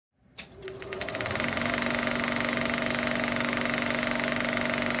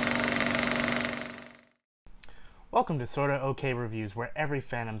Welcome to SortaOkay Reviews, where every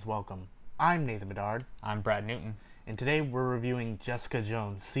fandom's welcome. I'm Nathan Bedard, I'm Brad Newton, and today we're reviewing Jessica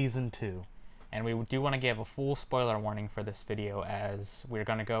Jones Season 2. and we do want to give a full spoiler warning for this video as we're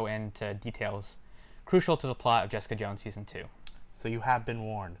going to go into details crucial to the plot of Jessica Jones Season 2. So you have been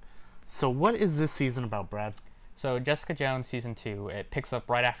warned. So what is this season about, Brad? So Jessica Jones Season 2, it picks up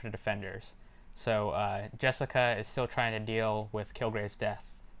right after Defenders. So Jessica is still trying to deal with Kilgrave's death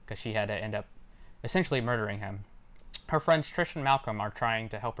because she had to end up essentially murdering him. Her friends Trish and Malcolm are trying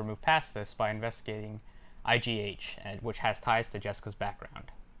to help her move past this by investigating IGH, which has ties to Jessica's background.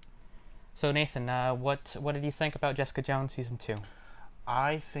 So Nathan, what did you think about Jessica Jones Season 2?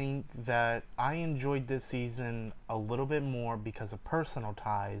 I think that I enjoyed this season a little bit more because of personal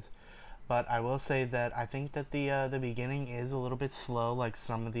ties, but I will say that I think that the beginning is a little bit slow, like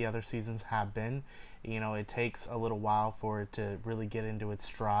some of the other seasons have been. You know, it takes a little while for it to really get into its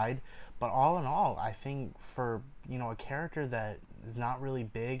stride. But all in all, I think for a character that is not really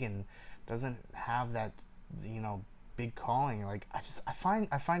big and doesn't have that big calling, like I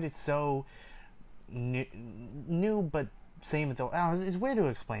find it so new but same though. It's weird to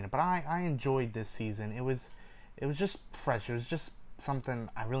explain it, but I enjoyed this season. It was just fresh. It was just something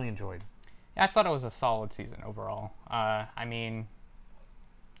I really enjoyed. I thought it was a solid season overall. I mean,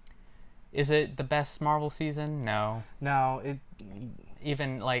 is it the best Marvel season? No. No,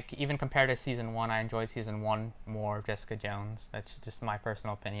 Even compared to Season 1, I enjoyed Season 1 more of Jessica Jones. That's just my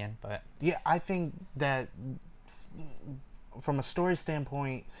personal opinion, but yeah, I think that from a story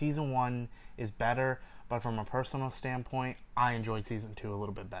standpoint, Season 1 is better, but from a personal standpoint, I enjoyed Season 2 a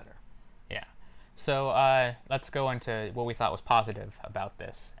little bit better. yeah. So let's go into what we thought was positive about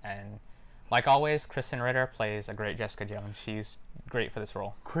this. And like always, Kristen Ritter plays a great Jessica Jones. She's great for this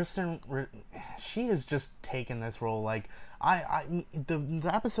role. She has just taken this role. Like the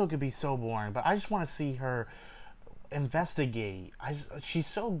episode could be so boring, but I just want to see her investigate. She's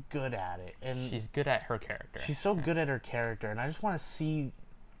so good at it, and She's good at her character. she's so good at her character, and I just want to see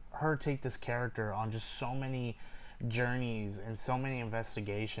her take this character on just so many journeys and so many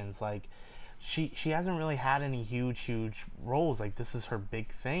investigations. Like she hasn't really had any huge roles. Like this is her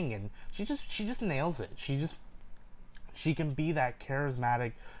big thing, and she just nails it. She can be that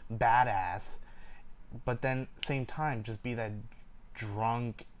charismatic badass, but then same time just be that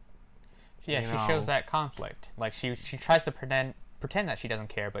drunk. Yeah, she shows that conflict. Like she tries to pretend that she doesn't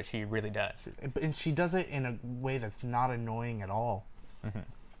care, but she really does. And she does it in a way that's not annoying at all.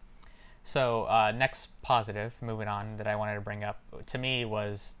 So next positive, moving on, that I wanted to bring up to me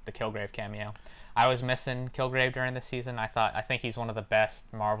was the Kilgrave cameo. I was missing Kilgrave during the season. I think he's one of the best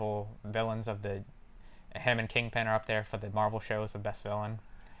Marvel villains of the. Him and Kingpin are up there for the Marvel shows of best villain.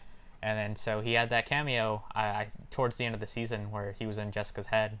 And then so he had that cameo towards the end of the season where he was in Jessica's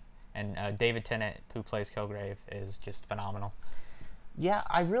head. And David Tennant, who plays Kilgrave, is just phenomenal. Yeah,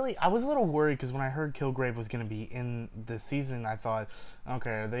 I was a little worried because when I heard Kilgrave was going to be in the season, I thought,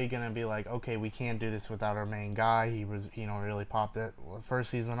 okay, are they going to be like, okay, we can't do this without our main guy. He was, really popped it first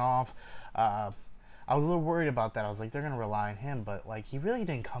season off. I was a little worried about that. I was like, they're going to rely on him, but like he really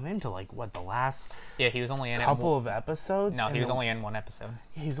didn't come into like what the last he was only in couple of episodes. No, he was only in one episode.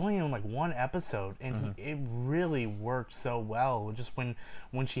 Yeah, he was only in like one episode, and it really worked so well. Just when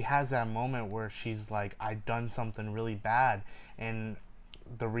she has that moment where she's like, I've done something really bad, and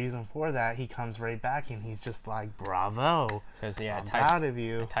the reason for that, he comes right back and he's just like, bravo, because I'm proud of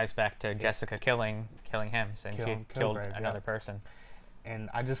you. It ties back to Jessica killing him, and she killed another person. And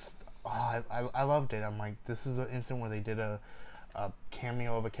I just I loved it. I'm like, this is an instant where they did a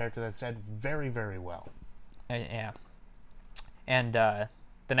cameo of a character that's dead very, very well. Yeah. And the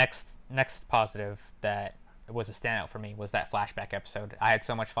next positive that was a standout for me was that flashback episode. I had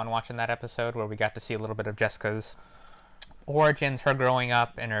so much fun watching that episode where we got to see a little bit of Jessica's origins, her growing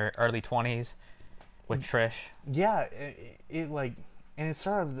up in her early 20s with Trish. Yeah, it like, and it's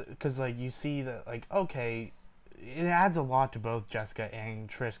sort of because like you see that, like, okay, it adds a lot to both Jessica and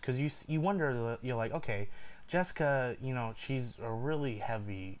Trish, because you wonder, you're like, okay, Jessica, she's a really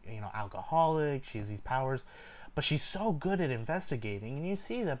heavy, alcoholic. She has these powers, but she's so good at investigating, and you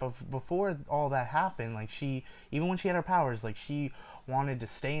see that before all that happened, like even when she had her powers, like she wanted to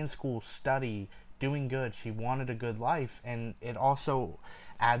stay in school, study, doing good. She wanted a good life, and it also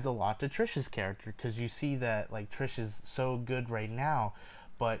adds a lot to Trish's character, because you see that like Trish is so good right now,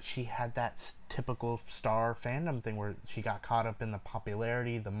 but she had that typical star fandom thing where she got caught up in the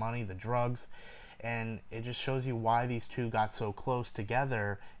popularity, the money, the drugs, and it just shows you why these two got so close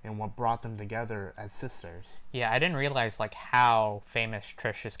together and what brought them together as sisters. Yeah, I didn't realize like how famous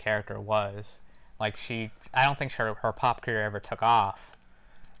Trish's character was. Like I don't think her pop career ever took off.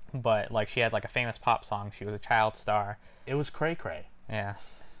 but like she had like a famous pop song. She was a child star. It was cray cray. Yeah,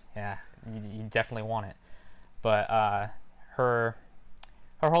 yeah, you definitely want it. But her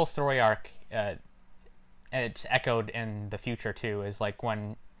her whole story arc, it's echoed in the future too. Is like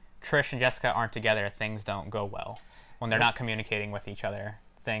when Trish and Jessica aren't together, things don't go well. When they're not communicating with each other,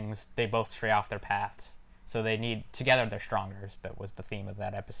 they both stray off their paths. So they need together they're stronger. That was the theme of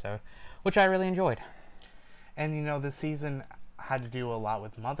that episode, which I really enjoyed. And you know, this season had to do a lot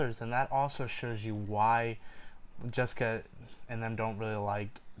with mothers, and that also shows you why Jessica and them don't really like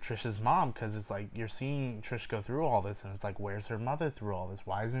Trish's mom, because it's like you're seeing Trish go through all this, and it's like, where's her mother through all this?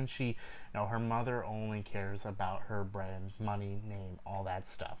 Why isn't she? No, her mother only cares about her brand, money, name, all that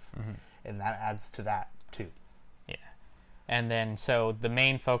stuff, and that adds to that too. Yeah. And then, so the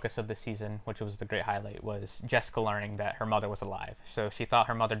main focus of the season, which was the great highlight, was Jessica learning that her mother was alive. So she thought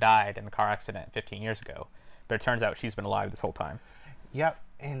her mother died in the car accident 15 years ago, but it turns out she's been alive this whole time. Yep,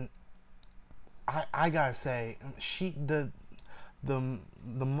 and I gotta say, the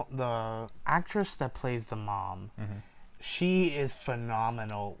actress that plays the mom, she is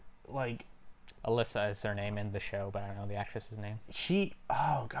phenomenal. Like, Alyssa is her name in the show, but I don't know the actress's name.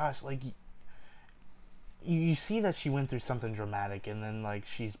 Oh gosh, like you see that she went through something dramatic, and then like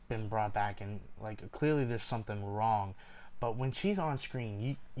she's been brought back, and like clearly there's something wrong. But when she's on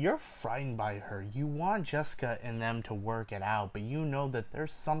screen, you're frightened by her. You want Jessica and them to work it out, but you know that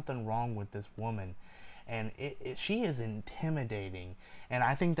there's something wrong with this woman. And she is intimidating. And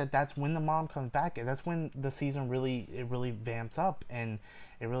I think that's when the mom comes back. And that's when the season really vamps up. And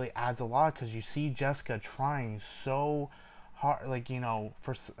it really adds a lot, because you see Jessica trying so hard. Like, you know,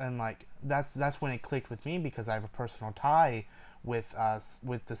 like that's when it clicked with me, because I have a personal tie with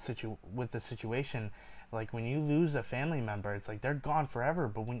the situation. Like, when you lose a family member, it's like they're gone forever.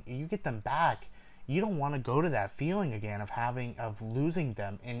 But when you get them back, you don't want to go to that feeling again of losing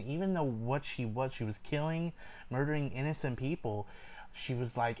them. And even though what she was killing, murdering innocent people, she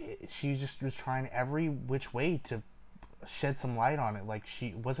just was trying every which way to shed some light on it. Like,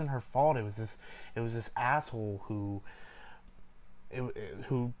 it wasn't her fault. It was this asshole who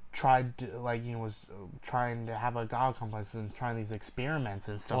tried to, like, you know, was trying to have a god complex and trying these experiments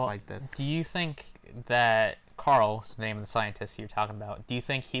and stuff like this. Do you think that Carl, the name of the scientist you're talking about, do you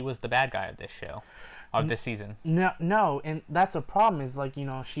think he was the bad guy of this show, of this season? No, and that's the problem. Is like, you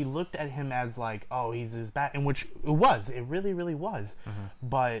know, she looked at him as like, oh, he's this bad, and which it really was.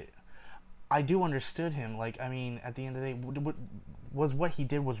 But I do understood him. Like, I mean, at the end of the day, was what he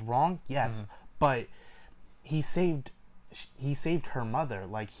did was wrong, yes, but he saved her mother.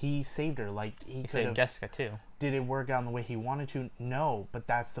 Like, he saved her. Like, he saved Jessica too. Did it work out in the way he wanted to? No, but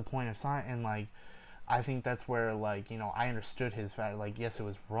that's the point of science. And like, I think that's where, like, you know, I understood his fact. Like, yes, it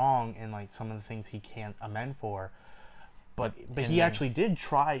was wrong, and like some of the things he can't amend for, but he actually did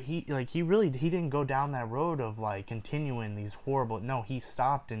try. He didn't go down that road of like continuing these horrible. No, he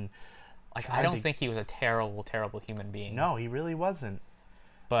stopped and like, I don't think he was a terrible human being. No, he really wasn't.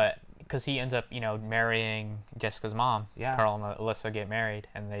 But because he ends up, you know, marrying Jessica's mom. Yeah. Carl and Alyssa get married,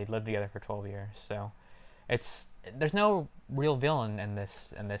 and they live together for 12 years. So there's no real villain in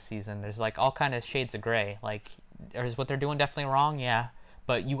this season. There's like all kind of shades of gray. Like, is what they're doing definitely wrong? Yeah,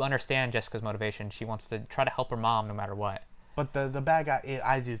 but you understand Jessica's motivation. She wants to try to help her mom no matter what. But the bad guy,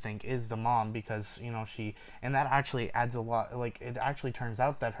 I do think, is the mom, because, you know, and that actually adds a lot. Like, it actually turns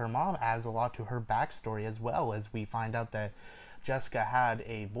out that her mom adds a lot to her backstory, as well, as we find out that Jessica had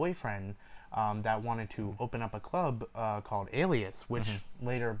a boyfriend that wanted to open up a club called Alias, which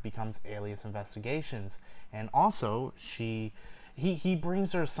later becomes Alias Investigations. And also, he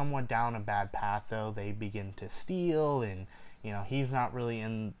brings her somewhat down a bad path, though. They begin to steal, and, you know, he's not really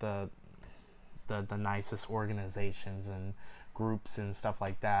in the nicest organizations and groups and stuff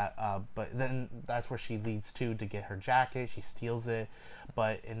like that. But then that's where she leads to get her jacket. She steals it,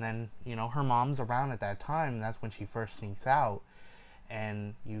 and then, you know, her mom's around at that time. And that's when she first sneaks out.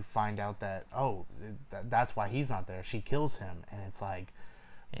 And you find out that, that's why he's not there. She kills him, and it's like,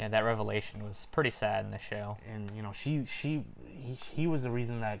 yeah, that revelation was pretty sad in the show. And, you know, he was the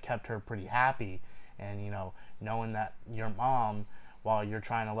reason that kept her pretty happy. And, you know, knowing that your mom, while you're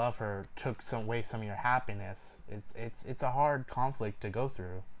trying to love her, took away some of your happiness. It's a hard conflict to go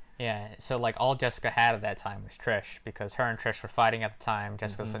through. Yeah, so like all Jessica had at that time was Trish, because her and Trish were fighting at the time.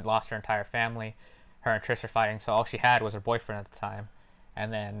 Jessica lost her entire family. Her and Trish are fighting, so all she had was her boyfriend at the time.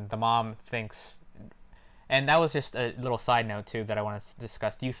 And then the mom thinks, and that was just a little side note too that I want to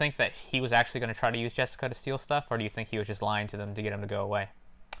discuss. Do you think that he was actually going to try to use Jessica to steal stuff, or do you think he was just lying to them to get them to go away?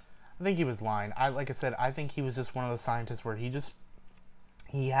 I think he was lying. Like I said, I think he was just one of those scientists where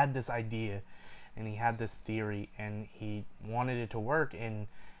he had this idea, and he had this theory, and he wanted it to work, and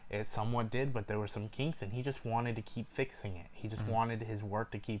it somewhat did, but there were some kinks, and he just wanted to keep fixing it. He just wanted his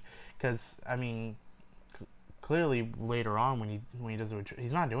work to keep, because I mean, clearly later on when he does it,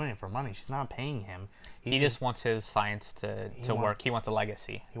 he's not doing it for money. She's not paying him. He just wants his science to work. He wants a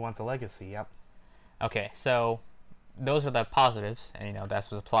legacy. He wants a legacy. Yep. Okay, so those are the positives, and you know that's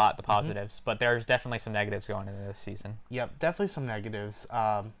the plot, the positives. But there's definitely some negatives going into this season. Yep, definitely some negatives.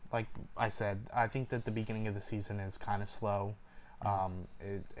 Like I said, I think that the beginning of the season is kind of slow.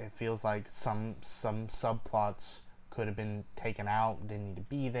 It feels like some subplots could have been taken out, didn't need to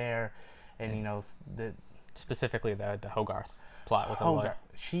be there, and you know specifically the Hogarth plot with Hogarth.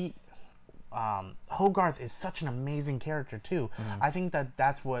 Hogarth is such an amazing character too. I think that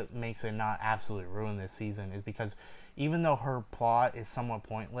that's what makes it not absolutely ruin this season, is because even though her plot is somewhat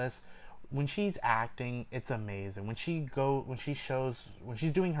pointless, when she's acting, it's amazing. When she's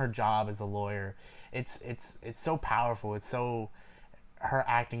doing her job as a lawyer, it's so powerful. It's so, her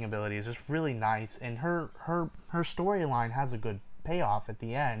acting ability is just really nice, and her storyline has a good payoff at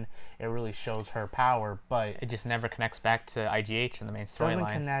the end. It really shows her power, but it just never connects back to IGH in the main storyline.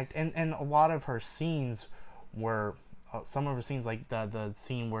 Doesn't connect, and a lot of her scenes were some of her scenes, like the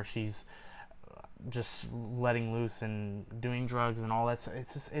scene where she's just letting loose and doing drugs and all that.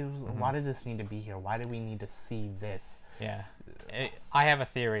 Why did this need to be here? Why do we need to see this? Yeah, I have a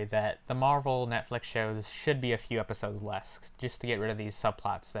theory that the Marvel Netflix shows should be a few episodes less, just to get rid of these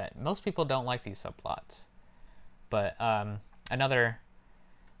subplots. That most people don't like these subplots, but another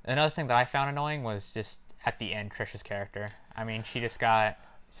thing that I found annoying was just at the end, Trish's character. I mean, she just got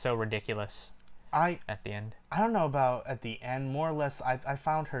so ridiculous at the end. I don't know about at the end. More or less, I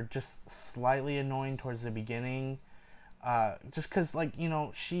found her just slightly annoying towards the beginning. Just because, like, you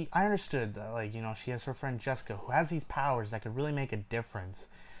know, I understood that, like, you know, she has her friend Jessica who has these powers that could really make a difference.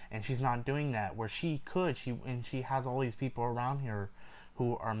 And she's not doing that, where she could. She has all these people around here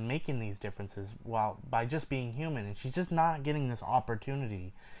who are making these differences by just being human, and she's just not getting this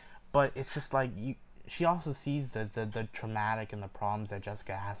opportunity. But it's just like she also sees the traumatic and the problems that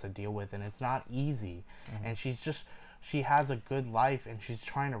Jessica has to deal with, and it's not easy. And she has a good life, and she's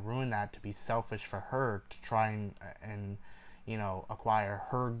trying to ruin that to be selfish for her, to try and you know, acquire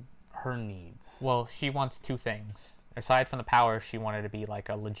her needs. Well, she wants two things. Aside from the power, she wanted to be like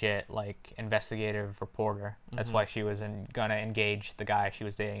a legit, like, investigative reporter. That's why she was gonna engage the guy she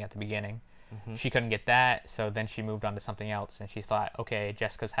was dating at the beginning. She couldn't get that, so then she moved on to something else, and she thought, okay,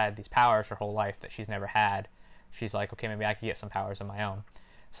 Jessica's had these powers her whole life that she's never had. She's like, okay, maybe I could get some powers of my own.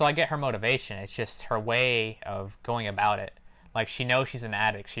 So I get her motivation. It's just her way of going about it. Like, she knows she's an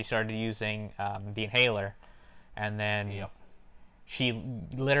addict. She started using the inhaler, and then she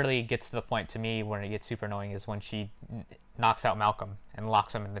literally gets to the point, to me, when it gets super annoying, is when she knocks out Malcolm and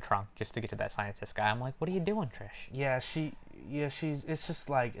locks him in the trunk just to get to that scientist guy. I'm like, what are you doing, Trish? It's just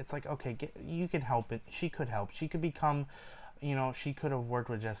like, it's like, okay, you can help it. She could help. She could become, you know, she could have worked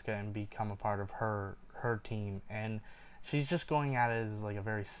with Jessica and become a part of her team, and she's just going at it as like a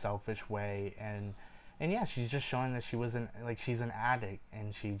very selfish way, and yeah, she's just showing that she's an addict,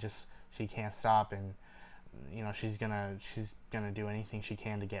 and she can't stop, and you know, she's gonna do anything she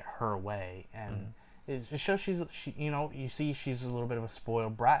can to get her way, and it shows she you know, you see she's a little bit of a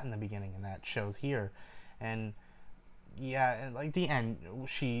spoiled brat in the beginning, and that shows here, and yeah, and like the end,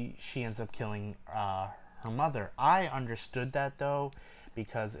 she ends up killing her mother. I understood that though,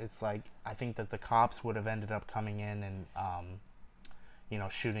 because it's like, I think that the cops would have ended up coming in and you know,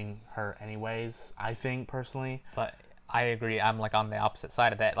 shooting her anyways, I think, personally. But I agree. I'm like on the opposite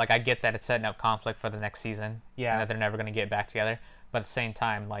side of that. Like, I get that it's setting up conflict for the next season. Yeah. And that they're never going to get back together. But at the same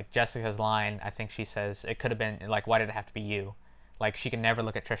time, like, Jessica's line, I think she says, it could have been, like, why did it have to be you? Like, she can never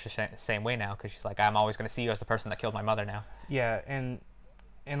look at Trish the same way now, because she's like, I'm always going to see you as the person that killed my mother now. Yeah, and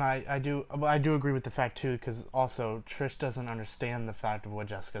I do agree with the fact too, because also Trish doesn't understand the fact of what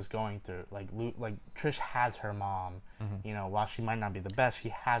Jessica's going through. Like Trish has her mom, you know, while she might not be the best, she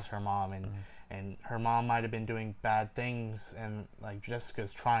has her mom, and her mom might have been doing bad things, and like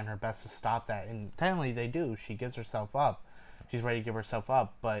Jessica's trying her best to stop that, and technically they do. She gives herself up. She's ready to give herself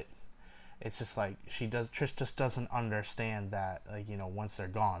up, but it's just like Trish just doesn't understand that, like, you know, once they're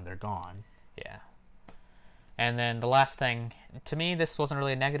gone, they're gone. Yeah. And then the last thing, to me, this wasn't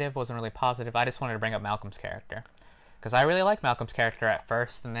really a negative, wasn't really positive. I just wanted to bring up Malcolm's character. Because I really liked Malcolm's character at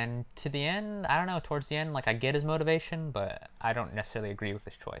first, and then to the end, I don't know, towards the end, like, I get his motivation, but I don't necessarily agree with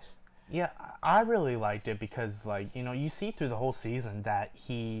his choice. Yeah, I really liked it because, like, you know, you see through the whole season that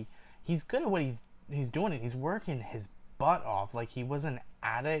he's good at what he's doing, and he's working his butt off. Like, he was an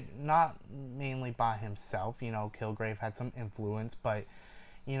addict, not mainly by himself. You know, Kilgrave had some influence, but,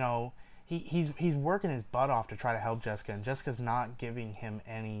 you know, he's working his butt off to try to help Jessica, and Jessica's not giving him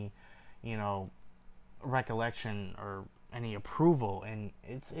any, you know, recollection or any approval, and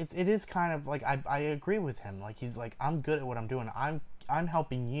it is kind of like I agree with him. Like he's like, I'm good at what I'm doing. I'm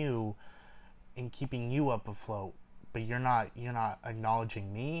helping you and keeping you up afloat, but you're not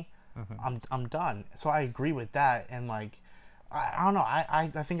acknowledging me. I'm done. So I agree with that, and like I don't know. I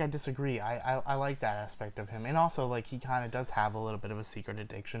think I disagree. I like that aspect of him, and also like he kind of does have a little bit of a secret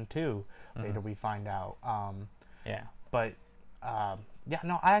addiction too. Later we find out. Yeah. But yeah,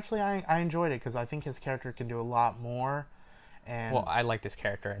 no. I enjoyed it because I think his character can do a lot more. And well, I liked his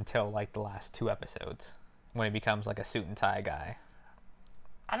character until like the last 2 episodes when he becomes like a suit and tie guy.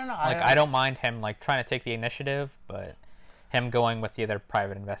 I don't know. Like I don't mind him like trying to take the initiative, but him going with the other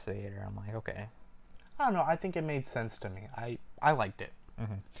private investigator, I'm like, okay. I don't know. I think it made sense to me. I liked it.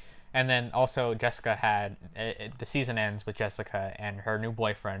 And then also Jessica had the season ends with Jessica and her new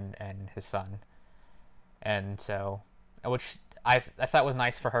boyfriend and his son, and so which I thought was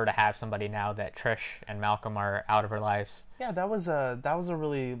nice for her to have somebody now that Trish and Malcolm are out of her lives. Yeah, that was a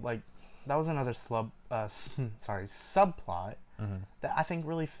really like that was another subplot that I think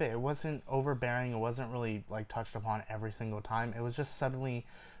really fit. It wasn't overbearing. It wasn't really like touched upon every single time. It was just suddenly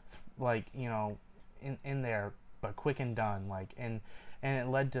like, you know, in there, but quick and done. Like and it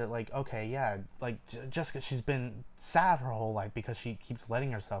led to like, okay, yeah, like Jessica, she's been sad her whole life because she keeps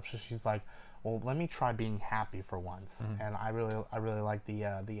letting herself. So she's like, well, let me try being happy for once. And I really like the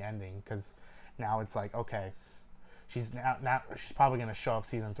ending, because now it's like, okay, she's now she's probably going to show up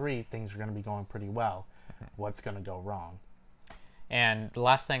season 3. Things are going to be going pretty well. What's going to go wrong? And the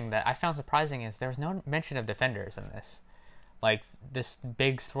last thing that I found surprising is there's no mention of Defenders in this. Like this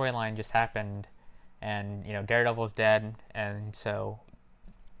big storyline just happened, and you know Daredevil's dead, and so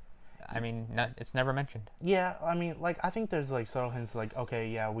I mean it's never mentioned. Yeah, I mean, like I think there's like subtle hints like, okay,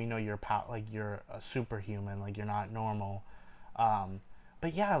 yeah, we know you're like you're a superhuman, like you're not normal.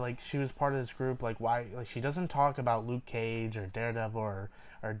 But yeah, like she was part of this group. Like why? Like she doesn't talk about Luke Cage or Daredevil or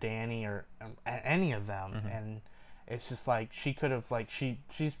Danny or any of them, and it's just like she could have like she's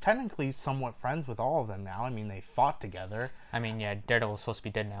technically somewhat friends with all of them now. I mean, they fought together. I mean, yeah, Daredevil's supposed to be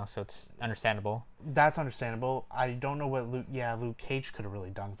dead now, so it's understandable. That's understandable. I don't know what Luke Cage could have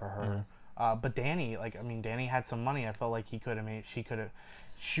really done for her. But Danny, like, I mean, Danny had some money. I felt like he could have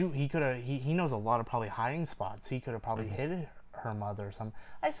he knows a lot of probably hiding spots. He could have probably hid her mother or something.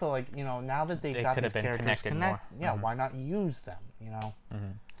 I just feel like, you know, now that they got these characters connected, why not use them, you know?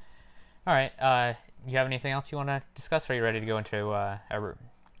 All right, you have anything else you want to discuss, or are you ready to go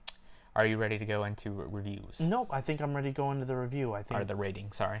into reviews? Nope, I think I'm ready to go into the review. Or the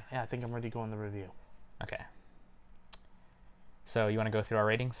rating, sorry. Yeah, I think I'm ready to go in the review. Okay. So you want to go through our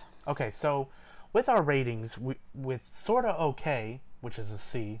ratings? Okay, so with our ratings, with SortaOkay, which is a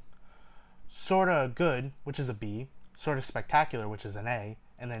C, Sorta Good, which is a B, Sorta Spectacular, which is an A,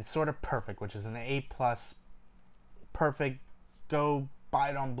 and then Sorta Perfect, which is an A+. Perfect, go buy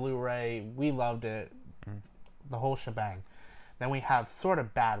it on Blu-ray. We loved it. The whole shebang. Then we have Sorta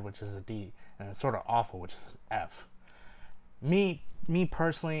Bad, which is a D, and then Sorta Awful, which is an F. Me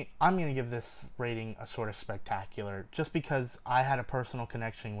personally, I'm going to give this rating a Sorta Spectacular, just because I had a personal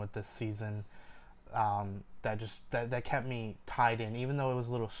connection with this season that kept me tied in. Even though it was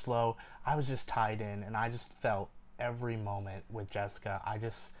a little slow, I was just tied in, and I just felt every moment with Jessica. I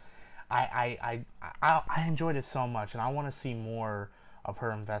enjoyed it so much, and I want to see more of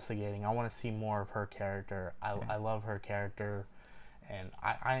her investigating. I want to see more of her character. I love her character, and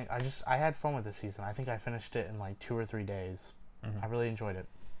I had fun with this season. I think I finished it in like 2 or 3 days. I really enjoyed it.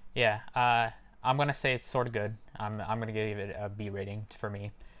 Yeah, I'm gonna say it's sort of good. I'm gonna give it a B rating for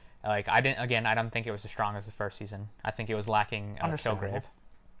me. Like I don't think it was as strong as the first season. I think it was lacking Kilgrave.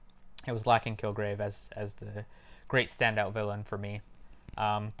 It was lacking Kilgrave as the great standout villain for me.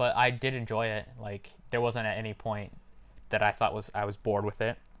 But I did enjoy it. Like there wasn't at any point that I thought I was bored with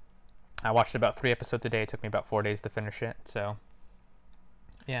it. I watched about 3 episodes a day. It took me about 4 days to finish it. So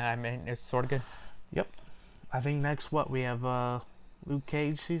yeah, I mean it's sort of good. Yep. I think next we have Luke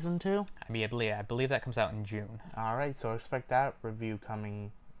Cage season 2. I believe that comes out in June. All right, so expect that review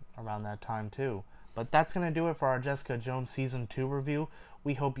coming around that time too. But that's gonna do it for our Jessica Jones season 2 review.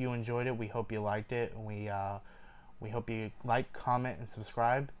 We hope you enjoyed it. We hope you liked it, and we hope you like, comment, and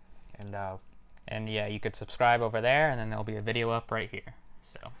subscribe. And yeah, you could subscribe over there, and then there'll be a video up right here.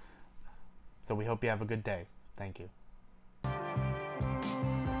 So we hope you have a good day. Thank you.